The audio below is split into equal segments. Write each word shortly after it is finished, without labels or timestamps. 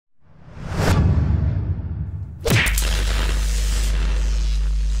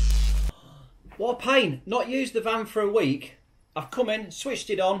What a pain. Not used the van for a week. I've come in,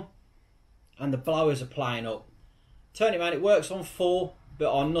 switched it on, and the blowers are playing up. Turn it around, it works on 4,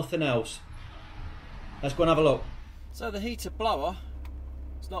 but on nothing else. Let's go and have a look. So the heater blower,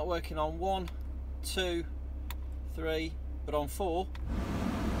 it's not working on 1, 2, 3, but on 4,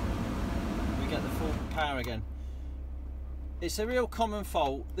 we get the full power again. It's a real common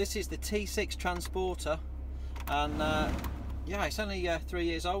fault. This is the T6 transporter, and yeah, it's only 3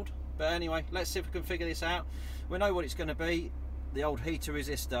 years old. But anyway, let's see if we can figure this out. We know what it's going to be, the old heater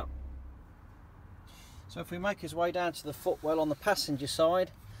resistor. So if we make his way down to the footwell on the passenger side,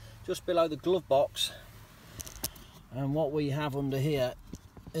 just below the glove box, and what we have under here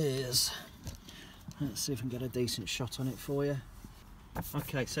is, let's see if I can get a decent shot on it for you.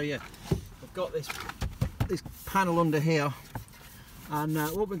 Okay, so yeah, I've got this panel under here, and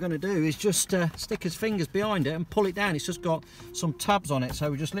what we're going to do is just stick his fingers behind it and pull it down. It's just got some tabs on it, so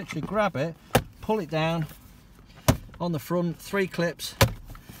we just literally grab it, pull it down on the front, 3 clips,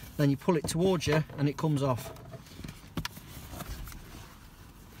 then you pull it towards you and it comes off.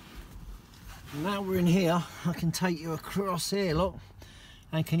 Now we're in here, I can take you across here, look,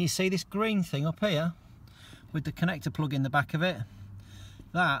 and can you see this green thing up here with the connector plug in the back of it?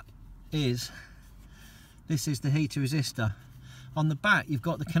 This is the heater resistor. On the back you've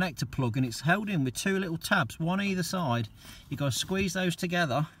got the connector plug, and it's held in with 2 little tabs, one either side. You've got to squeeze those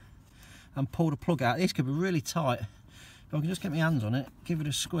together and pull the plug out. This could be really tight. If I can just get my hands on it, give it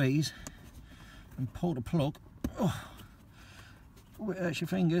a squeeze and pull the plug. Oh, it hurts your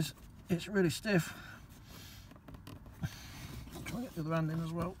fingers, it's really stiff. Try and get the other hand in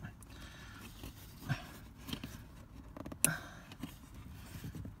as well.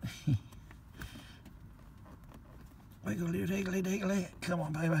 Wiggly diggly diggly, come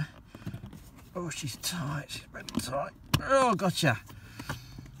on baby. Oh, she's tight, she's really tight. Oh, gotcha.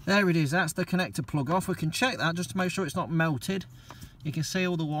 There it is, that's the connector plug off. We can check that just to make sure it's not melted. You can see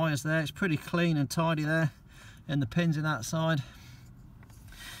all the wires there, it's pretty clean and tidy there, and the pins in that side.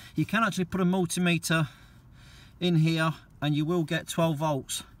 You can actually put a multimeter in here and you will get 12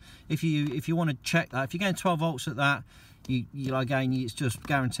 volts. If you want to check that, if you're getting 12 volts at that, it's just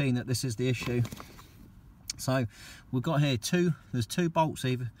guaranteeing that this is the issue. So we've got here there's 2 bolts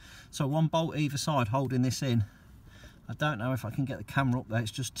so 1 bolt either side holding this in. I don't know if I can get the camera up there,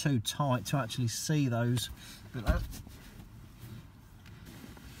 it's just too tight to actually see those. But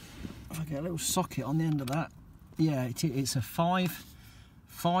if I get a little socket on the end of that, yeah, it's a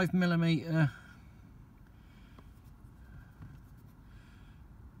 5mm.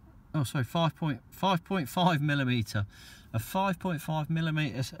 Oh, sorry, 5.5 millimeter, a 5.5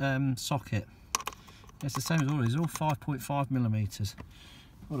 millimeter socket. It's the same as all these, all 5.5 millimeters.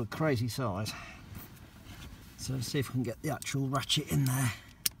 What a crazy size. So let's see if we can get the actual ratchet in there.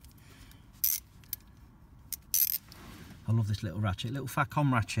 I love this little ratchet, little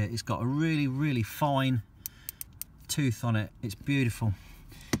Facom ratchet. It's got a really, really fine tooth on it. It's beautiful.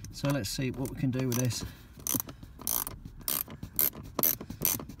 So let's see what we can do with this.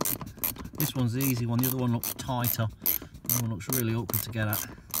 This one's the easy one, the other one looks tighter. The other one looks really awkward to get at.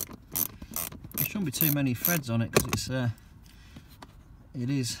 There shouldn't be too many threads on it because it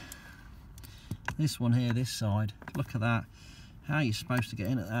is this one here, this side. Look at that. How are you supposed to get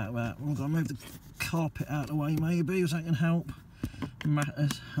in at that? Well, we've got to move the carpet out of the way maybe, if that can help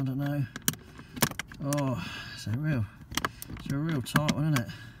matters. I don't know. Oh, it's a real tight one, isn't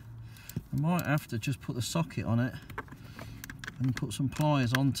it? I might have to just put the socket on it and put some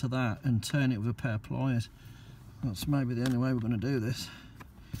pliers onto that and turn it with a pair of pliers. That's maybe the only way we're going to do this.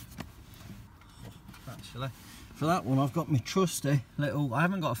 Actually, for that one I've got my trusty little, I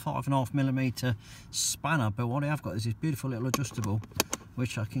haven't got a 5.5mm spanner, but what I have got is this beautiful little adjustable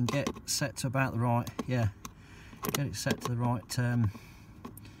which I can get set to about the right, yeah, get it set to the right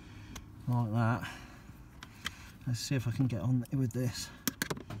like that. Let's see if I can get on with this.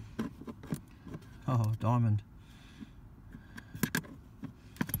 Oh, diamond.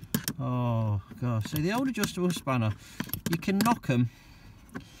 Oh gosh, see the old adjustable spanner, you can knock them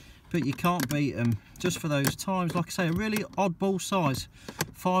but you can't beat them just for those times. Like I say, a really oddball size,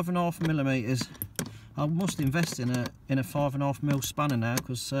 5.5mm. I must invest in a 5.5mm spanner now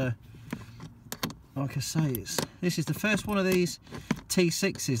because like I say, this is the first one of these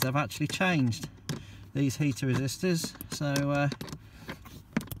T6s they've actually changed, these heater resistors. So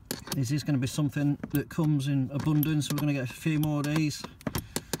this is going to be something that comes in abundance. We're going to get a few more of these.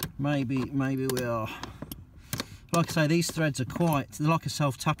 Maybe we are. Like I say, these threads are they're like a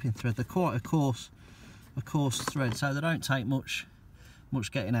self-tapping thread. They're quite a coarse thread, so they don't take much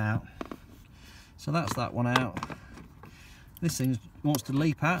getting out. So that's that one out. This thing wants to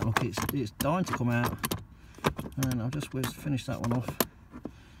leap out. Look, it's dying to come out. And I've just finished that one off.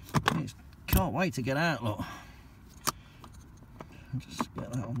 It can't wait to get out, look. I'll just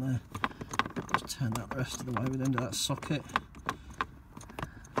get that on there. Just turn that the rest of the way with into that socket.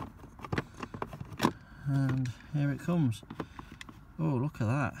 And here it comes. Oh, look at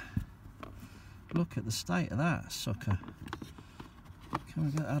that. Look at the state of that sucker. Can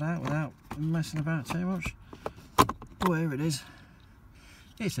we get that out without messing about too much? Oh, here it is.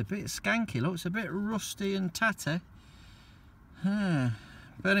 It's a bit skanky, look, it's a bit rusty and tatty. But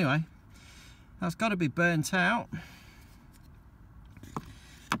anyway, that's got to be burnt out.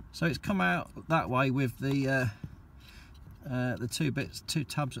 So it's come out that way with the two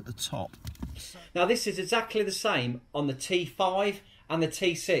tabs at the top. Now this is exactly the same on the T5 and the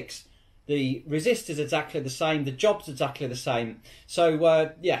T6. The resistor's exactly the same, the job's exactly the same.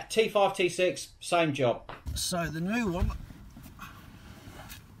 So yeah, T5, T6, same job. So the new one,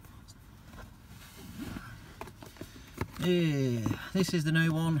 yeah, this is the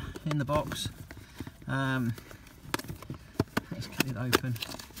new one in the box. Let's get it open.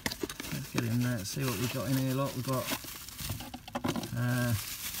 Let's get in there, see what we've got in here. Look, we've got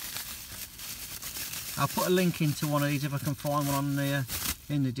I'll put a link into one of these if I can find one on the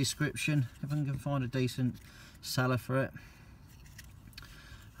in the description, if I can find a decent seller for it.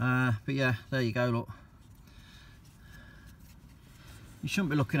 But yeah, there you go, look. You shouldn't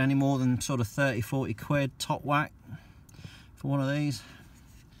be looking any more than sort of 30-40 quid top whack for one of these.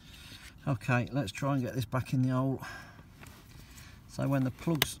 Okay, let's try and get this back in the hole. So when the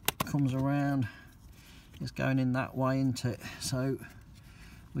plugs comes around, it's going in that way, isn't it? So,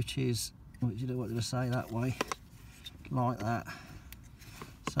 which is, what did I say, that way, like that.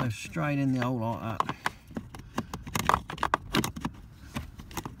 So straight in the hole like that.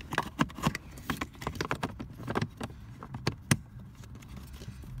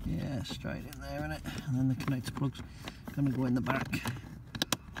 Yeah, straight in there, innit? And then the connector plug's going to go in the back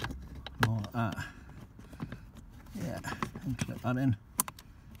like that. Yeah, and clip that in.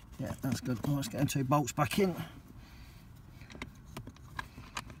 Yeah, that's good. Oh, let's get them two bolts back in.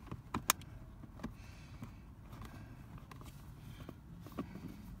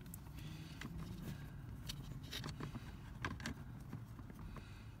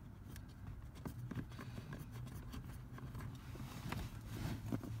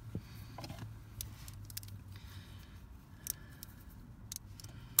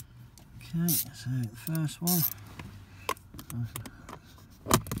 Okay, so the first one.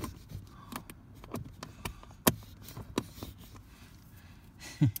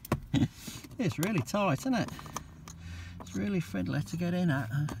 It's really tight, isn't it? It's really fiddly to get in at.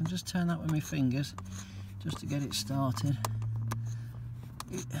 I can just turn that with my fingers just to get it started.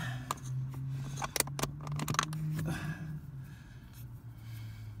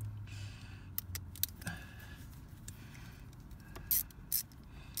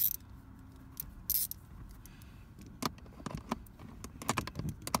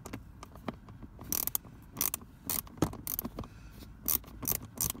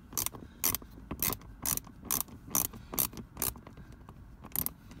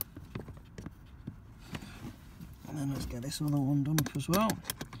 And then let's get this other one done up as well.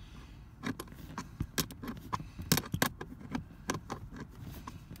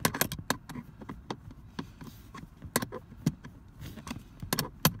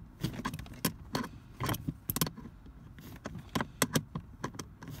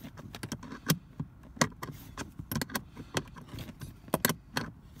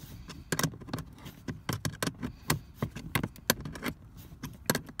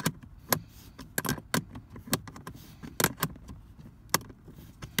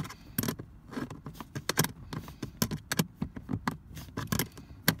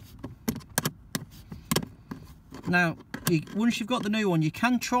 Now, once you've got the new one, you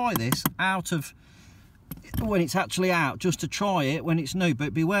can try this out of when it's actually out, just to try it when it's new,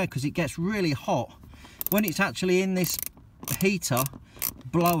 but beware because it gets really hot. When it's actually in this heater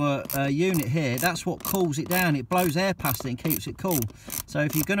blower unit here, that's what cools it down. It blows air past it and keeps it cool. So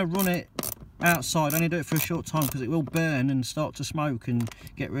if you're going to run it outside, only do it for a short time because it will burn and start to smoke and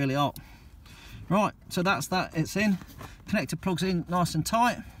get really hot. Right, so that's that, it's in. Connector plugs in nice and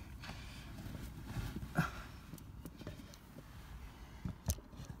tight.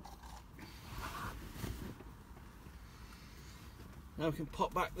 Now we can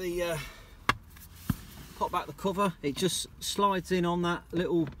pop back the cover. It just slides in on that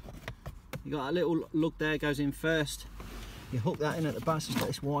little. You got a little lug there, goes in first. You hook that in at the back. Just get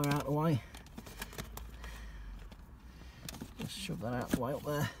this wire out of the way. Just shove that out the way up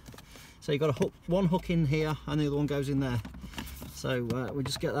there. So you've got a hook, one hook in here, and the other one goes in there. So we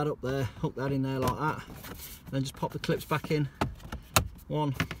just get that up there, hook that in there like that, and then just pop the clips back in.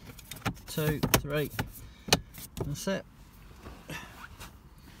 1, 2, 3. That's it.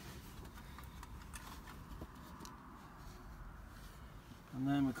 And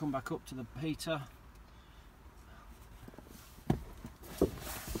then we come back up to the heater.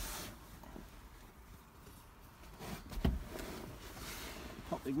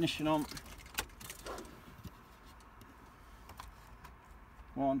 Pop the ignition on.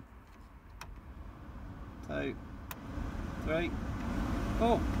 1, 2, 3,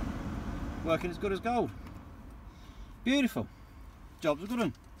 4. Working as good as gold. Beautiful. Job's a good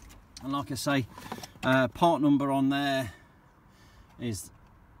one. And like I say, part number on there is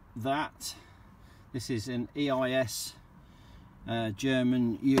that. This is an EIS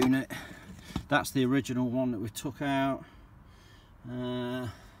German unit. That's the original one that we took out.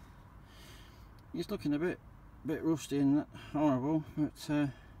 It's looking a bit rusty and horrible, but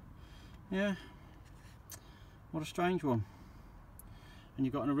yeah, what a strange one. And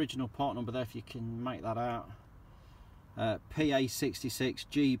you've got an original part number there if you can make that out. PA66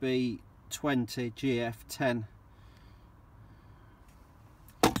 GB20 GF10.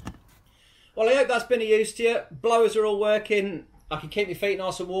 Well, I hope that's been of use to you. Blowers are all working. I can keep my feet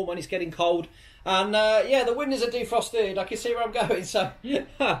nice and warm when it's getting cold. And yeah, the windows are defrosted. I can see where I'm going. So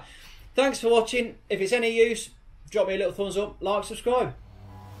thanks for watching. If it's any use, drop me a little thumbs up, like, subscribe.